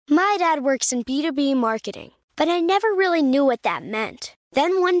My dad works in B2B marketing, but I never really knew what that meant.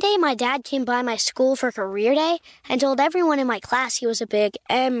 Then one day my dad came by my school for career day and told everyone in my class he was a big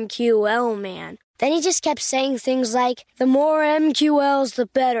MQL man. Then he just kept saying things like, the more MQLs, the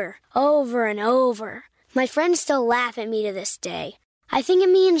better, over and over. My friends still laugh at me to this day. I think it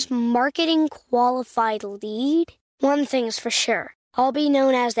means marketing qualified lead. One thing's for sure. I'll be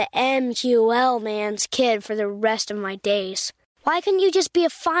known as the MQL man's kid for the rest of my days. Why couldn't you just be a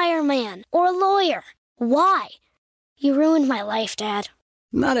fireman or a lawyer? Why? You ruined my life, Dad.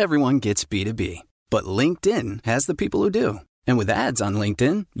 Not everyone gets B2B, but LinkedIn has the people who do. And with ads on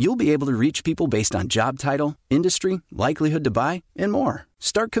LinkedIn, you'll be able to reach people based on job title, industry, likelihood to buy, and more.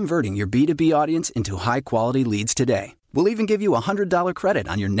 Start converting your B2B audience into high-quality leads today. We'll even give you a $100 credit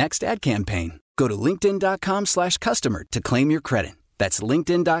on your next ad campaign. Go to linkedin.com/customer to claim your credit. That's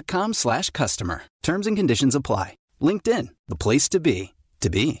linkedin.com/customer. Terms and conditions apply. LinkedIn, the place to be,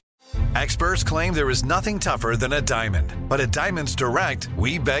 to be. Experts claim there is nothing tougher than a diamond. But at Diamonds Direct,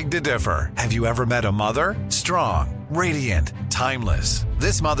 we beg to differ. Have you ever met a mother? Strong, radiant, timeless.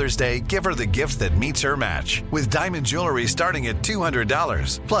 This Mother's Day, give her the gift that meets her match. With diamond jewelry starting at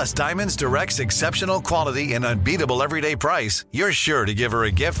 $200. Plus Diamonds Direct's exceptional quality and unbeatable everyday price, you're sure to give her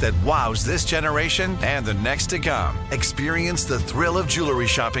a gift that wows this generation and the next to come. Experience the thrill of jewelry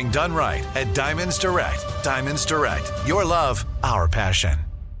shopping done right at Diamonds Direct. Diamonds Direct. Your love, our passion.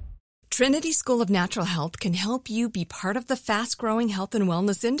 Trinity School of Natural Health can help you be part of the fast-growing health and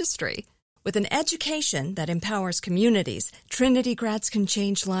wellness industry. With an education that empowers communities, Trinity grads can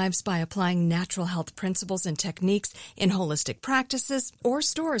change lives by applying natural health principles and techniques in holistic practices or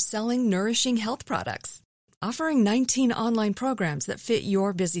stores selling nourishing health products. Offering 19 online programs that fit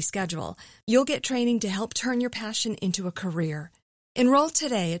your busy schedule, you'll get training to help turn your passion into a career. Enroll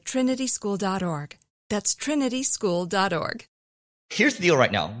today at trinityschool.org. That's trinityschool.org. Here's the deal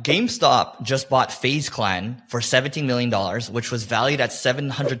right now. GameStop just bought FaZe Clan for $17 million, which was valued at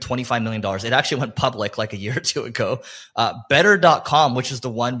 $725 million. It actually went public like a year or two ago. Better.com, which is the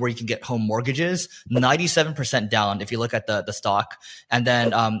one where you can get home mortgages, 97% down if you look at the stock. And then,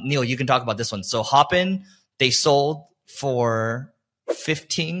 Neil, you can talk about this one. So Hopin, they sold for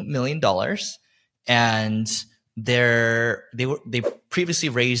 $15 million and they previously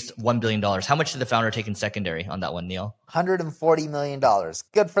raised $1 billion. How much did the founder take in secondary on that one, Neil? $140 million.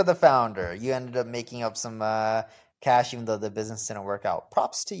 Good for the founder. You ended up making up some cash, even though the business didn't work out.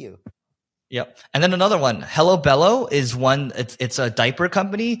 Props to you. Yep. And then another one, Hello Bello is one. It's a diaper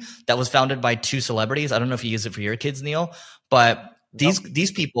company that was founded by two celebrities. I don't know if you use it for your kids, Neil, but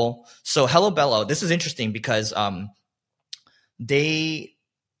these people. So Hello Bello, this is interesting because it's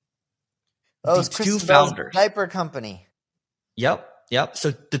two founders, diaper company. Yep.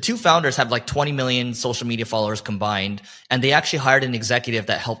 So the two founders have like 20 million social media followers combined, and they actually hired an executive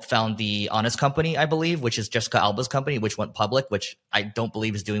that helped found the Honest Company, I believe, which is Jessica Alba's company, which went public, which I don't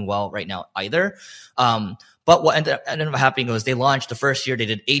believe is doing well right now either. But what ended up happening was they launched the first year, they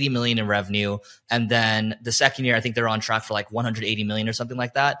did 80 million in revenue. And then the second year, I think they're on track for like 180 million or something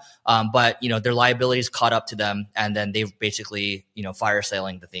like that. But their liabilities caught up to them, and then they've basically, fire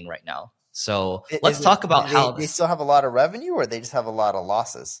selling the thing right now. So let's talk about how they still have a lot of revenue, or they just have a lot of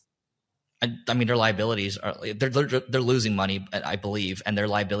losses. I mean, their liabilities are they're losing money, I believe, and their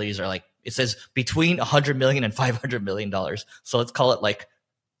liabilities are like, it says between $100 million and $500 million. So let's call it like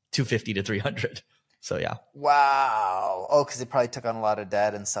 250 to 300. So yeah. Wow. Oh, because they probably took on a lot of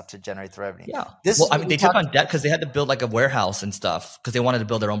debt and stuff to generate the revenue. Yeah. They took on debt because they had to build like a warehouse and stuff because they wanted to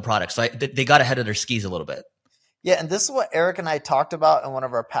build their own products. So they got ahead of their skis a little bit. Yeah, and this is what Eric and I talked about in one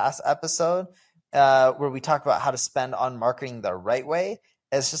of our past episodes, where we talk about how to spend on marketing the right way.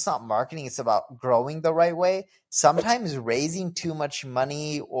 It's just not marketing. It's about growing the right way. Sometimes raising too much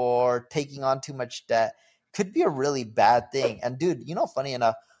money or taking on too much debt could be a really bad thing. And dude, funny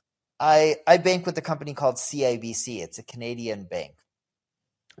enough, I bank with a company called CIBC. It's a Canadian bank.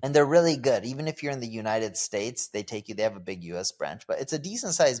 And they're really good. Even if you're in the United States, they have a big US branch, but it's a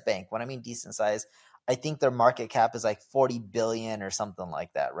decent sized bank. When I mean decent size, I think their market cap is like 40 billion or something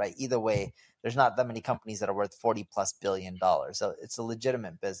like that, right? Either way, there's not that many companies that are worth 40 plus billion dollars. So it's a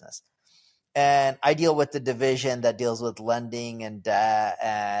legitimate business. And I deal with the division that deals with lending and debt,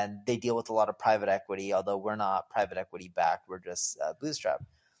 and they deal with a lot of private equity, although we're not private equity backed. We're just bootstrapped.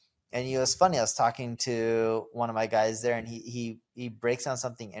 And it was funny. I was talking to one of my guys there, and he breaks down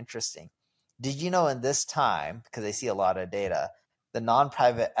something interesting. Did you know in this time, because I see a lot of data, the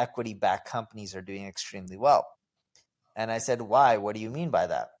non-private equity-backed companies are doing extremely well? And I said, why? What do you mean by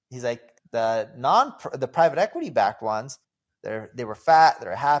that? He's like, the private equity-backed ones They were fat,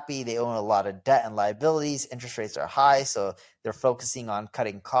 they're happy, they own a lot of debt and liabilities, interest rates are high, so they're focusing on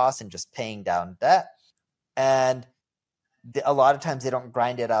cutting costs and just paying down debt. And a lot of times they don't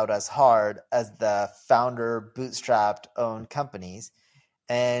grind it out as hard as the founder bootstrapped owned companies.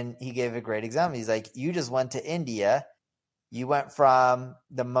 And he gave a great example. He's like, you just went to India. You went from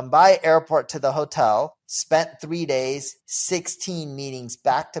the Mumbai airport to the hotel, spent 3 days, 16 meetings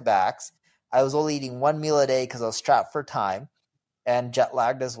back to backs. I was only eating one meal a day because I was strapped for time and jet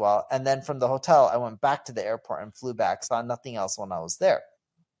lagged as well. And then from the hotel, I went back to the airport and flew back, saw nothing else when I was there.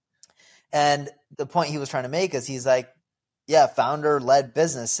 And the point he was trying to make is he's like, yeah, founder-led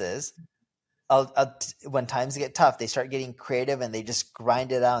businesses, when times get tough, they start getting creative and they just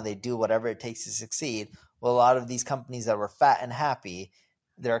grind it out and they do whatever it takes to succeed. Well, a lot of these companies that were fat and happy,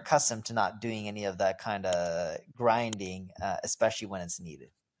 they're accustomed to not doing any of that kind of grinding, especially when it's needed.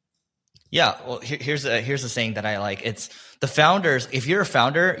 Yeah, well, here's the saying that I like. It's the founders. If you're a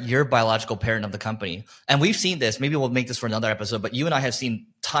founder, you're a biological parent of the company. And we've seen this. Maybe we'll make this for another episode, but you and I have seen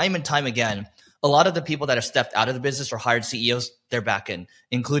time and time again, a lot of the people that have stepped out of the business or hired CEOs, they're back in,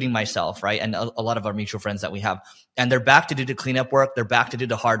 including myself, right? And a lot of our mutual friends that we have. And they're back to do the cleanup work. They're back to do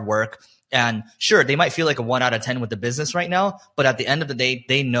the hard work. And sure, they might feel like a 1 out of 10 with the business right now, but at the end of the day,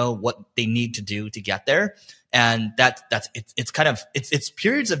 they know what they need to do to get there. And it's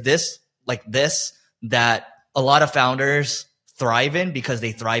periods of this, like this, that a lot of founders thrive in because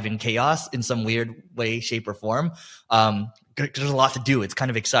they thrive in chaos in some weird way, shape, or form. There's a lot to do. It's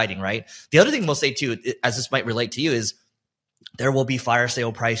kind of exciting, right? The other thing we'll say too, as this might relate to you, is there will be fire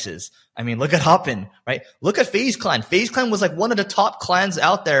sale prices. I mean, look at Hopin, right? Look at FaZe Clan. FaZe Clan was like one of the top clans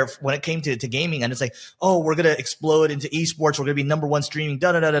out there when it came to gaming. And it's like, oh, we're going to explode into esports. We're going to be number one streaming,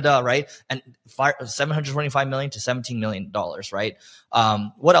 right? And $725 million to $17 million, right?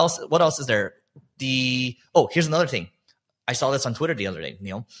 What else is there? Here's another thing. I saw this on Twitter the other day,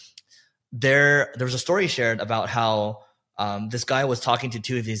 Neil. There was a story shared about how this guy was talking to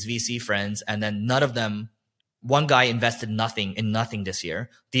two of his VC friends, and then one guy invested nothing this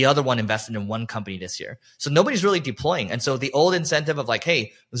year. The other one invested in one company this year. So nobody's really deploying. And so the old incentive of like,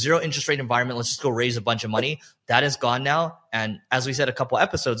 hey, zero interest rate environment, let's just go raise a bunch of money, that is gone now. And as we said a couple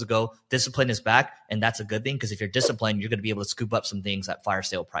episodes ago, discipline is back. And that's a good thing, because if you're disciplined, you're going to be able to scoop up some things at fire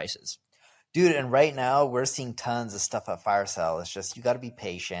sale prices. Dude, and right now we're seeing tons of stuff at fire sale. It's just, you got to be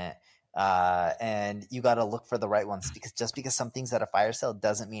patient. And you got to look for the right ones, because just because something's at a fire sale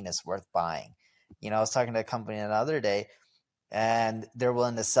doesn't mean it's worth buying. You know, I was talking to a company another day, and they're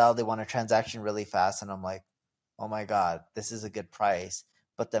willing to sell. They want a transaction really fast. And I'm like, oh my God, this is a good price.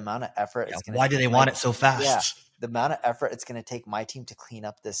 But the amount of effort it's going to why do they want it so fast? Yeah, the amount of effort it's going to take my team to clean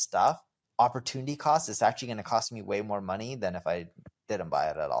up this stuff, opportunity cost, is actually going to cost me way more money than if I didn't buy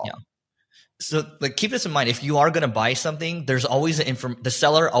it at all. Yeah. So like, keep this in mind. If you are going to buy something, there's always the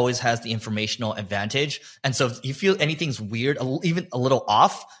seller always has the informational advantage. And so if you feel anything's weird, even a little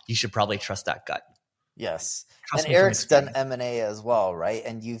off, you should probably trust that gut. Yes. And Eric's done M&A as well, right?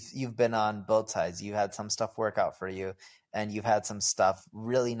 And you've been on both sides. You had some stuff work out for you, and you've had some stuff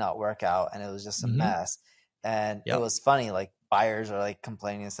really not work out, and it was just a mess. And it was funny, like buyers are like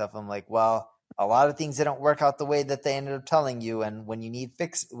complaining and stuff. I'm like, well, a lot of things didn't work out the way that they ended up telling you. And when you need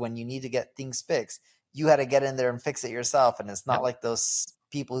to get things fixed, you had to get in there and fix it yourself. And it's not like those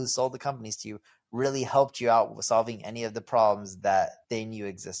people who sold the companies to you really helped you out with solving any of the problems that they knew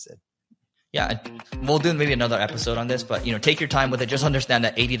existed. Yeah, we'll do maybe another episode on this, but take your time with it. Just understand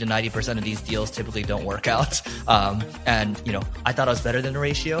that 80 to 90% of these deals typically don't work out. And I thought I was better than the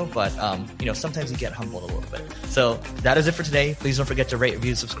ratio, but sometimes you get humbled a little bit. So that is it for today. Please don't forget to rate,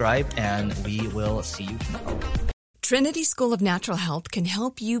 review, subscribe, and we will see you tomorrow. Trinity School of Natural Health can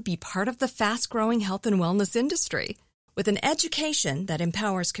help you be part of the fast-growing health and wellness industry. With an education that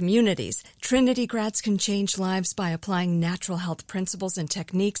empowers communities, Trinity grads can change lives by applying natural health principles and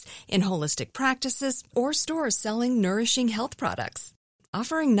techniques in holistic practices or stores selling nourishing health products.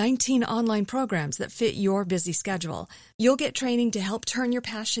 Offering 19 online programs that fit your busy schedule, you'll get training to help turn your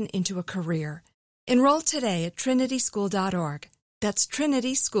passion into a career. Enroll today at trinityschool.org. That's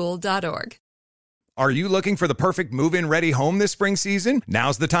trinityschool.org. Are you looking for the perfect move-in ready home this spring season?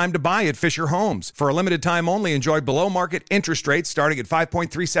 Now's the time to buy at Fisher Homes. For a limited time only, enjoy below-market interest rates starting at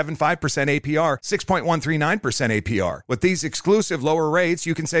 5.375% APR, 6.139% APR. With these exclusive lower rates,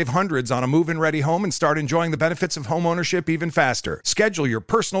 you can save hundreds on a move-in ready home and start enjoying the benefits of home ownership even faster. Schedule your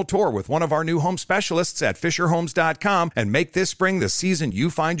personal tour with one of our new home specialists at FisherHomes.com and make this spring the season you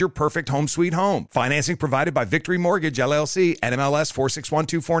find your perfect home sweet home. Financing provided by Victory Mortgage, LLC, NMLS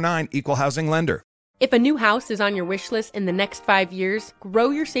 461249, Equal Housing Lender. If a new house is on your wish list in the next 5 years,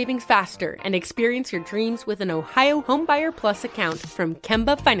 grow your savings faster and experience your dreams with an Ohio Homebuyer Plus account from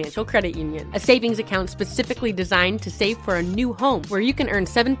Kemba Financial Credit Union. A savings account specifically designed to save for a new home, where you can earn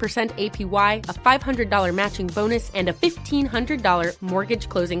 7% APY, a $500 matching bonus, and a $1,500 mortgage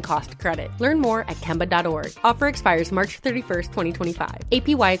closing cost credit. Learn more at Kemba.org. Offer expires March 31st, 2025.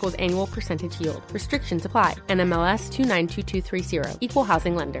 APY equals annual percentage yield. Restrictions apply. NMLS 292230. Equal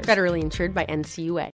housing lender. Federally insured by NCUA.